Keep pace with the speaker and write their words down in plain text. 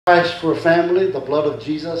Christ for a family, the blood of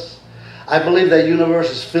Jesus. I believe that universe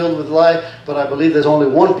is filled with life, but I believe there's only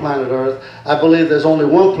one planet Earth. I believe there's only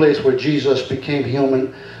one place where Jesus became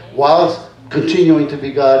human while continuing to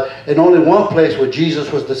be God, and only one place where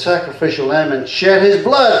Jesus was the sacrificial lamb and shed his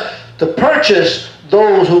blood to purchase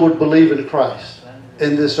those who would believe in Christ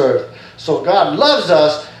in this earth. So God loves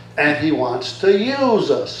us and he wants to use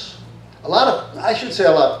us. A lot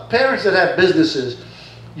of parents that have businesses,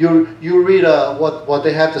 you read what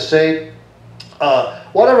they have to say,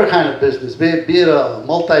 whatever kind of business, be it a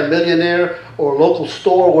multi-millionaire or a local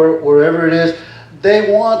store, wherever it is, they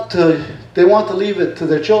want to leave it to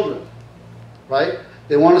their children, right?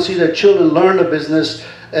 They want to see their children learn the business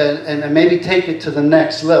and maybe take it to the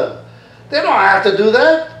next level. They don't have to do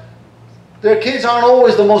that. Their kids aren't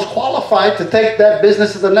always the most qualified to take that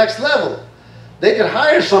business to the next level. They could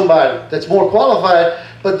hire somebody that's more qualified,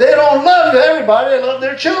 but they don't love everybody. They love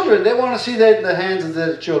their children. They want to see that in the hands of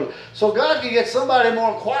their children. So God can get somebody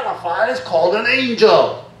more qualified. It's called an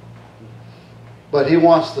angel. But he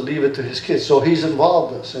wants to leave it to his kids. So he's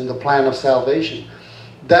involved us in the plan of salvation.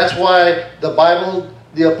 That's why the Bible,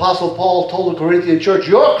 the Apostle Paul told the Corinthian church,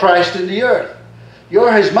 you're Christ in the earth.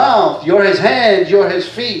 You're his mouth. You're his hands. You're his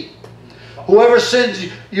feet. Whoever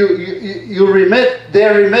sins you remit,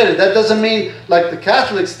 they're remitted. That doesn't mean, like the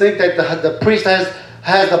Catholics think, that the priest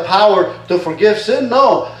has the power to forgive sin.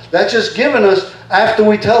 No, that's just given us after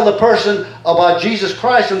we tell the person about Jesus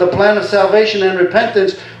Christ and the plan of salvation and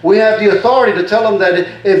repentance. We have the authority to tell them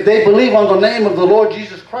that if they believe on the name of the Lord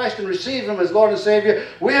Jesus Christ and receive him as Lord and Savior,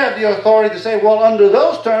 we have the authority to say, well, under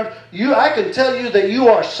those terms, I can tell you that you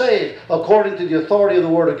are saved according to the authority of the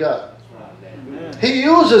Word of God. He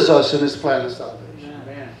uses us in his plan of salvation.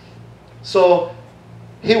 Amen. So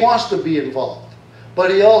he wants to be involved.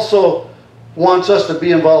 But he also wants us to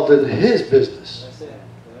be involved in his business.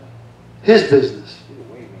 His business.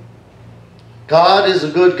 God is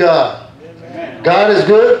a good God. Amen. God is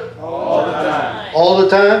good? All the time. All the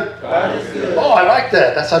time? God is good. Oh, I like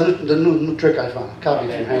that. That's the new trick I found. Copy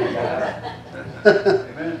from hand.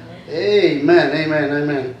 Amen. Amen. Amen.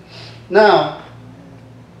 Amen. Now,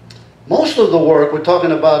 most of the work, we're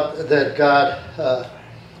talking about that God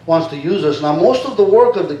wants to use us. Now, most of the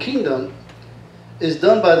work of the kingdom is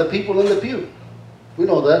done by the people in the pew. We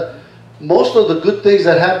know that. Most of the good things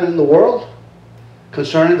that happen in the world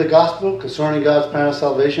concerning the gospel, concerning God's plan of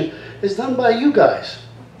salvation, is done by you guys.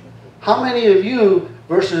 How many of you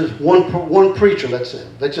versus one preacher, let's say?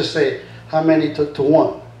 Let's just say how many to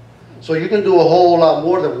one. So you can do a whole lot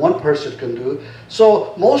more than one person can do.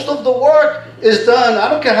 So most of the work is done, I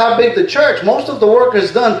don't care how big the church, most of the work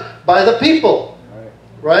is done by the people.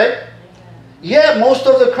 Right? Yeah, most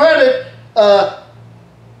of the credit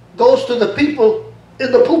goes to the people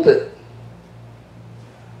in the pulpit.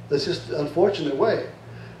 That's just the unfortunate way.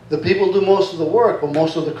 The people do most of the work, but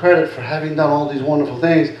most of the credit for having done all these wonderful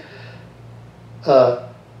things,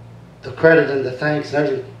 the credit and the thanks and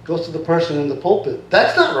everything goes to the person in the pulpit.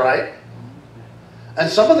 That's not right. And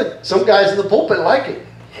some guys in the pulpit like it.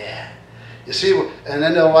 Yeah. You see, and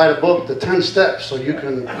then they'll write a book, The 10 Steps, so you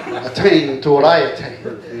can attain to what I attain.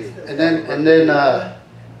 And then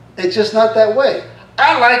it's just not that way.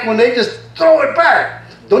 I like when they just throw it back.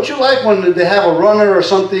 Don't you like when they have a runner or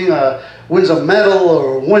something, wins a medal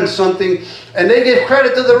or wins something, and they give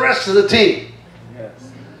credit to the rest of the team?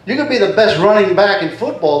 You could be the best running back in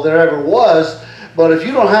football there ever was, but if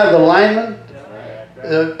you don't have the linemen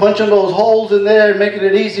punching those holes in there and making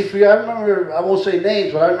it easy for you. I remember, I won't say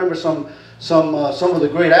names, but I remember some of the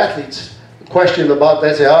great athletes questioned about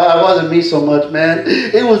that. Say, oh, it wasn't me so much, man.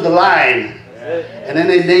 It was the line. And then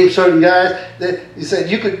they named certain guys. He said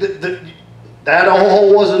you could. That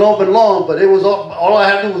hole wasn't open long, but it was all I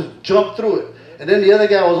had to do was jump through it. And then the other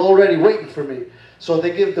guy was already waiting for me. So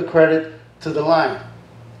they give the credit to the line.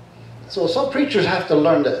 So some preachers have to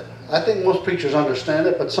learn that. I think most preachers understand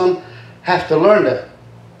it, but some have to learn that.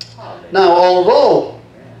 Now, although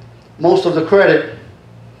most of the credit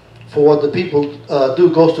for what the people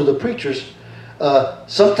do goes to the preachers,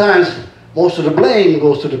 sometimes most of the blame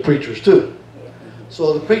goes to the preachers too.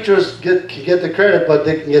 So the preachers can get the credit, but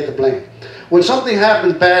they can get the blame. When something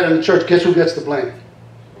happens bad in the church, guess who gets the blame?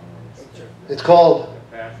 It's called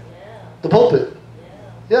the pulpit.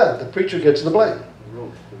 Yeah, the preacher gets the blame.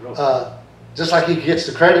 Just like he gets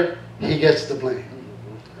the credit, he gets the blame.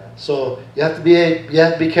 So you have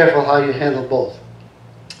to be careful how you handle both.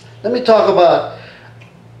 Let me talk about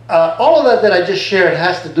all of that I just shared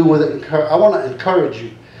has to do with it. I want to encourage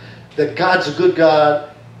you that God's a good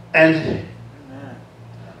God, and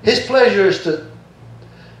his pleasure is to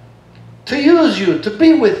use you, to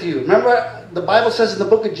be with you. Remember, the Bible says in the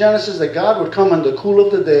book of Genesis that God would come in the cool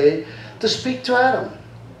of the day to speak to Adam.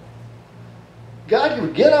 God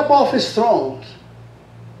would get up off his throne.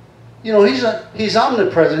 You know, he's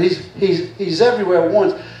omnipresent. He's everywhere at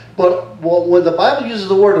once. But when the Bible uses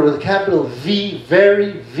the word with a capital V,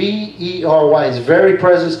 very, V-E-R-Y, his very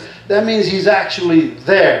presence, that means he's actually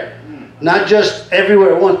there. Not just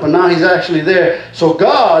everywhere at once, but now he's actually there. So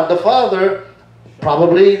God, the Father,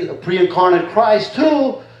 probably a pre-incarnate Christ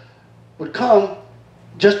too, would come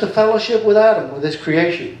just to fellowship with Adam, with his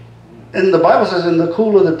creation. And the Bible says in the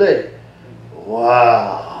cool of the day.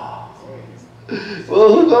 Wow.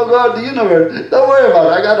 Well, who's going to guard the universe? Don't worry about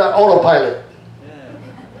it. I got an autopilot.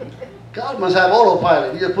 God must have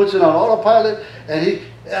autopilot. He just puts it on autopilot, and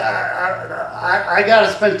I got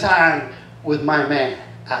to spend time with my man,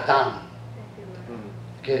 Adam.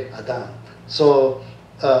 Okay, Adam. So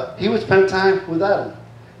he would spend time with Adam.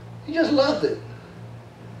 He just loved it.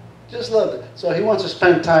 Just loved it. So he wants to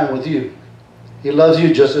spend time with you. He loves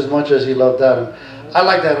you just as much as he loved Adam. I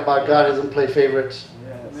like that about God. He doesn't play favorites.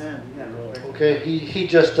 Okay, he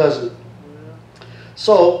just doesn't.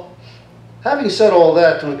 So, having said all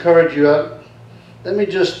that to encourage you, let me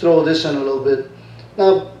just throw this in a little bit.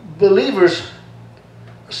 Now, believers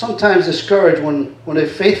are sometimes discouraged when they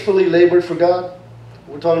faithfully labored for God.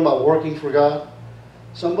 We're talking about working for God.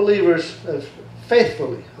 Some believers have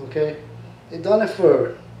faithfully, okay,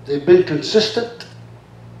 they've been consistent,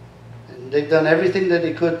 and they've done everything that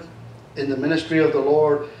they could in the ministry of the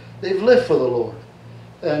Lord. They've lived for the Lord.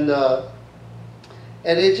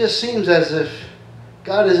 And it just seems as if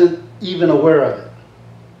God isn't even aware of it.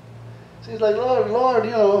 So he's like, Lord,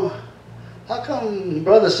 you know, how come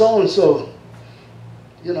brother so-and-so,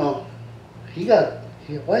 you know,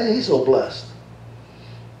 why is he so blessed?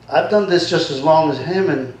 I've done this just as long as him,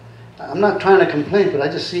 and I'm not trying to complain, but I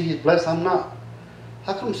just see he's blessed, I'm not.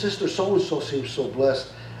 How come sister so-and-so seems so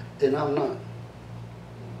blessed, and I'm not?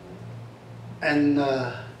 And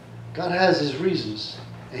God has his reasons,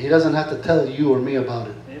 and he doesn't have to tell you or me about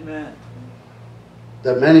it. Amen.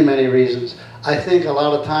 There are many, many reasons. I think a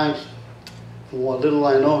lot of times, from what little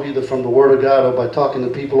I know, either from the Word of God or by talking to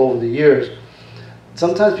people over the years,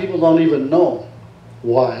 sometimes people don't even know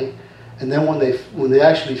why. And then when they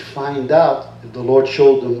actually find out, if the Lord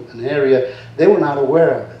showed them an area, they were not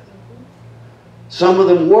aware of it. Some of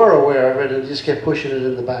them were aware of it and just kept pushing it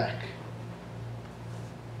in the back.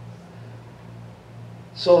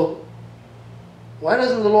 So, why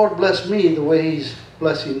doesn't the Lord bless me the way he's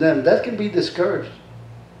blessing them? That can be discouraged.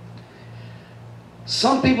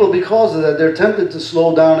 Some people, because of that, they're tempted to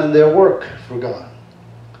slow down in their work for God.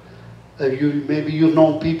 Maybe you've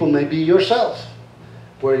known people, maybe yourself,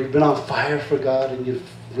 where you've been on fire for God and you've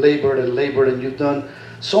labored and you've done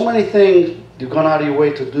so many things you've gone out of your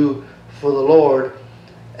way to do for the Lord.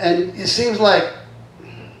 And it seems like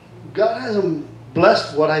God hasn't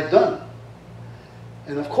blessed what I've done.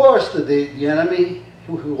 And of course, the enemy,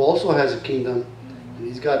 who also has a kingdom, and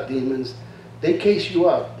he's got demons, they case you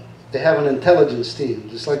out. They have an intelligence team,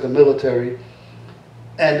 just like the military.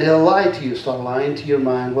 And they'll lie to you, start lying to your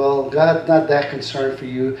mind. Well, God's not that concerned for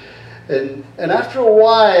you. And after a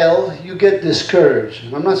while, you get discouraged.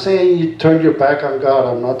 And I'm not saying you turn your back on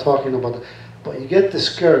God. I'm not talking about that. But you get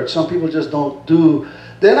discouraged. Some people just don't do.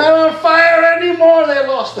 They're not on fire anymore. They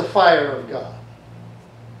lost the fire of God.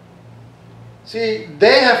 See,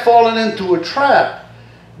 they have fallen into a trap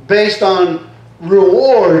based on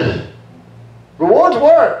reward. Rewards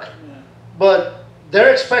work. But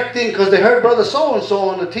they're expecting, because they heard brother so-and-so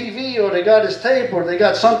on the TV, or they got his tape, or they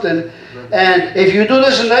got something, and if you do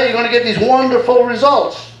this and that, you're going to get these wonderful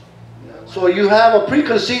results. So you have a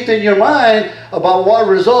preconceived in your mind about what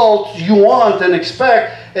results you want and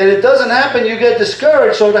expect, and it doesn't happen, you get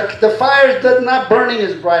discouraged. So the fire is not burning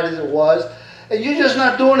as bright as it was, and you're just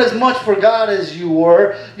not doing as much for God as you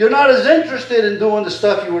were. You're not as interested in doing the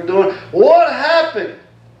stuff you were doing. What happened?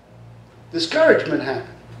 Discouragement happened.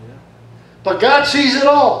 But God sees it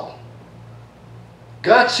all.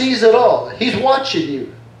 God sees it all. He's watching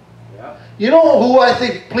you. Yeah. You know who I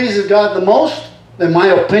think pleases God the most? In my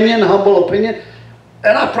opinion, humble opinion,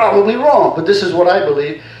 and I'm probably wrong, but this is what I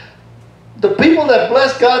believe. The people that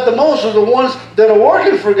bless God the most are the ones that are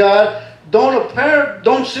working for God,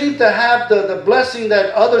 don't seem to have the blessing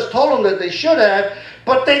that others told them that they should have,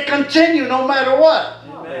 but they continue no matter what.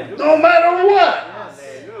 Amen. No matter what.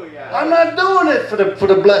 Yes. I'm not doing it for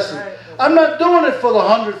the blessing. I'm not doing it for the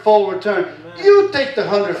 100-fold return. You take the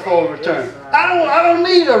 100-fold return. I don't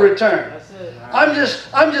need a return. I'm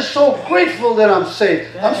just so grateful that I'm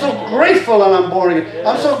saved. I'm so grateful that I'm born again.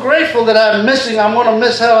 I'm so grateful that I'm going to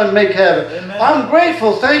miss hell and make heaven. I'm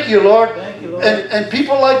grateful. Thank you, Lord. And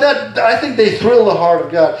people like that, I think they thrill the heart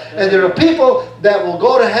of God. And there are people that will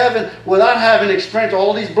go to heaven without having experienced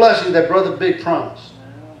all these blessings that Brother Big promised.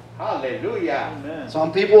 Hallelujah.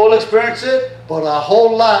 Some people will experience it, but a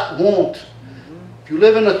whole lot won't. If you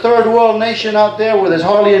live in a third world nation out there where there's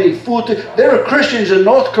hardly any food, there are Christians in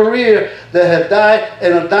North Korea that have died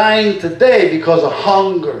and are dying today because of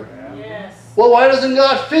hunger. Yes. Well, why doesn't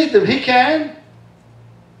God feed them? He can.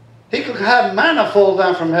 He could have manna fall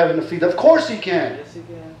down from heaven to feed them. Of course He can. Yes, He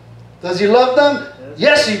can. Does He love them?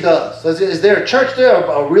 Yes, He does. Is there a church there,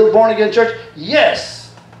 a real born again church?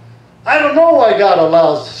 Yes. I don't know why God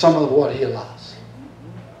allows some of what He allows.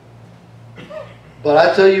 But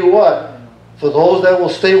I tell you what, for those that will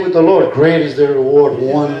stay with the Lord, great is their reward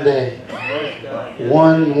one day.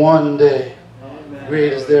 One day.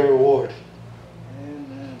 Great is their reward.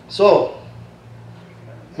 So,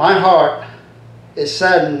 my heart is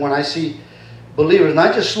saddened when I see believers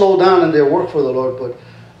not just slow down in their work for the Lord,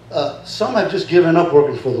 but some have just given up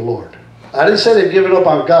working for the Lord. I didn't say they've given up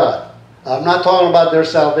on God. I'm not talking about their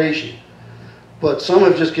salvation. But some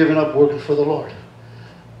have just given up working for the Lord.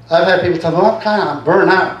 I've had people tell me, I'm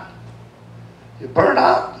burnt out. You're burnt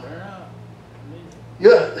out.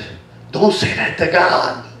 Don't say that to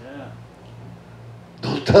God.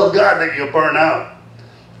 Don't tell God that you're burnt out.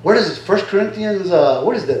 What is it? 1 Corinthians,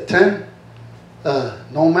 what is that, 10?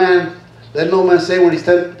 Let no man say when he's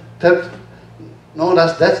tempted. No,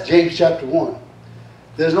 that's James chapter 1.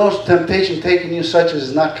 There's no temptation taking you such as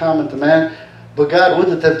is not common to man, but God with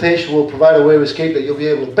the temptation will provide a way of escape that you'll be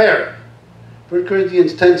able to bear it. 1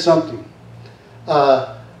 Corinthians 10 something.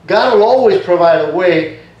 God will always provide a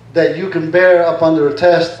way that you can bear up under a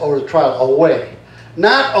test or a trial. A way.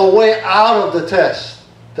 Not a way out of the test.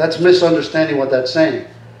 That's misunderstanding what that's saying.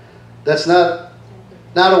 That's not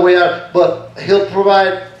a way out. But He'll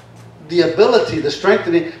provide the ability, the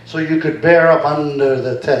strengthening, so you could bear up under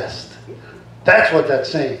the test. That's what that's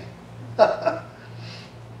saying.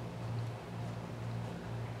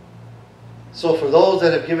 So for those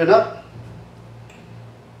that have given up,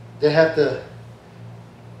 they have to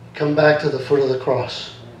come back to the foot of the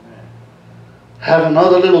cross. Have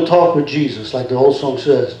another little talk with Jesus, like the old song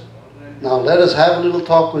says. Now let us have a little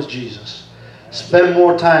talk with Jesus. Spend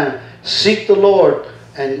more time. Seek the Lord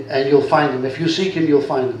and you'll find Him. If you seek Him, you'll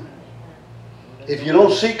find Him. If you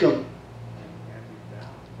don't seek Him,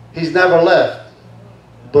 He's never left.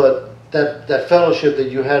 But that fellowship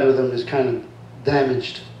that you had with Him is kind of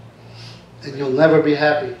damaged. And you'll never be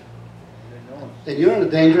happy. And you're in a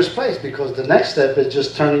dangerous place because the next step is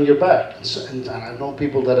just turning your back. And I know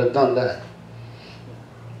people that have done that.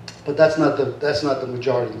 But that's not the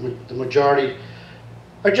majority. The majority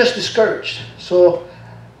are just discouraged. So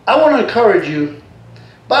I want to encourage you.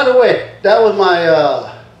 By the way, that was my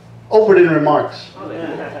opening remarks.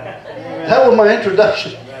 That was my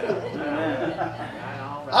introduction.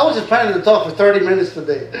 I was just planning to talk for 30 minutes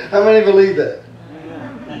today. How many believe that?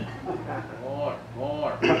 More.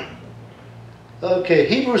 Okay,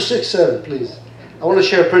 Hebrews 6:7, please. I want to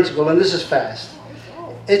share a principle, and this is fast.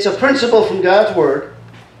 It's a principle from God's Word,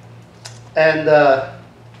 and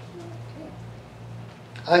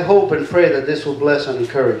I hope and pray that this will bless and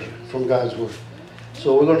encourage you from God's Word.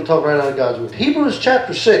 So we're going to talk right out of God's Word. Hebrews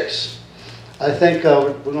chapter 6. I think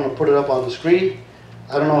we're going to put it up on the screen.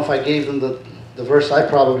 I don't know if I gave them the verse. I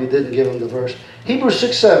probably didn't give them the verse. Hebrews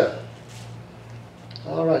 6:7.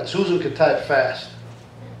 All right, Susan could type fast.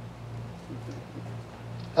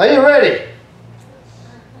 Are you ready?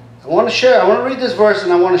 I want to read this verse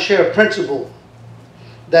and I want to share a principle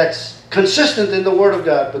that's consistent in the Word of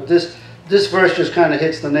God, but this verse just kind of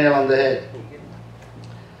hits the nail on the head.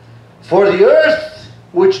 For the earth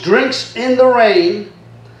which drinks in the rain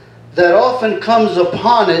that often comes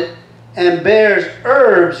upon it and bears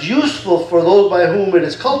herbs useful for those by whom it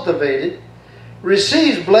is cultivated,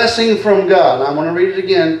 receives blessing from God. I'm going to read it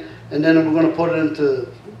again and then we're going to put it into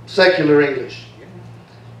secular English.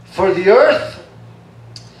 For the earth,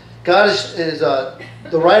 God is the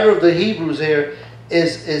writer of the Hebrews here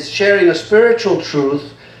is sharing a spiritual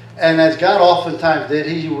truth, and as God oftentimes did,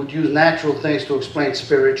 He would use natural things to explain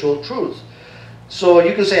spiritual truth. So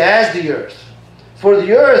you can say, as the earth. For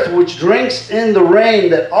the earth which drinks in the rain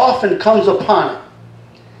that often comes upon it,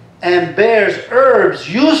 and bears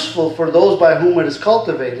herbs useful for those by whom it is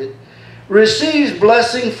cultivated, receives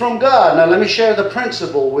blessing from God. Now let me share the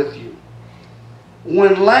principle with you.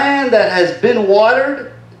 When land that has been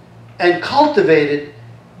watered and cultivated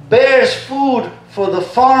bears food for the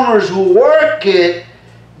farmers who work it,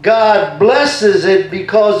 God blesses it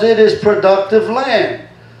because it is productive land.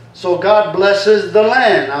 So God blesses the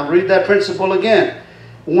land. I'll read that principle again.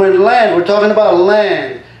 When land, we're talking about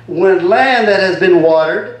land. When land that has been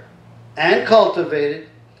watered and cultivated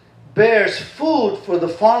bears food for the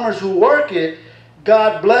farmers who work it,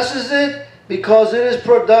 God blesses it because it is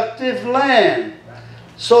productive land.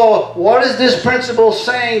 So what is this principle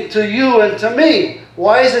saying to you and to me?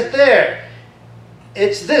 Why is it there?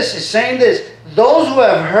 It's this. It's saying this. Those who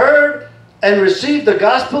have heard and received the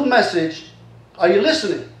gospel message, are you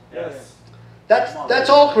listening? Yes. That's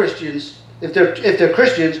all Christians, if they're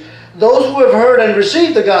Christians. Those who have heard and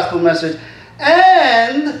received the gospel message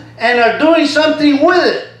and are doing something with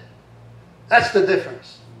it. That's the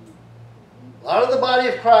difference. A lot of the body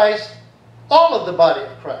of Christ, all of the body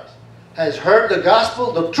of Christ, has heard the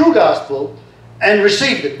gospel, the true gospel, and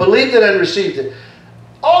received it, believed it and received it.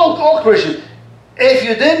 All Christians. If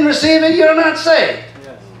you didn't receive it, you're not saved.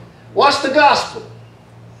 Yes. What's the gospel?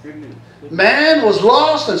 Man was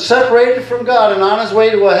lost and separated from God and on his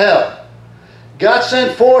way to a hell. God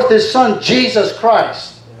sent forth His Son, Jesus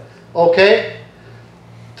Christ, okay,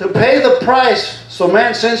 to pay the price so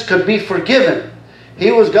man's sins could be forgiven.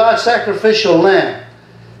 He was God's sacrificial lamb.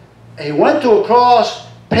 He went to a cross,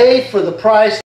 paid for the price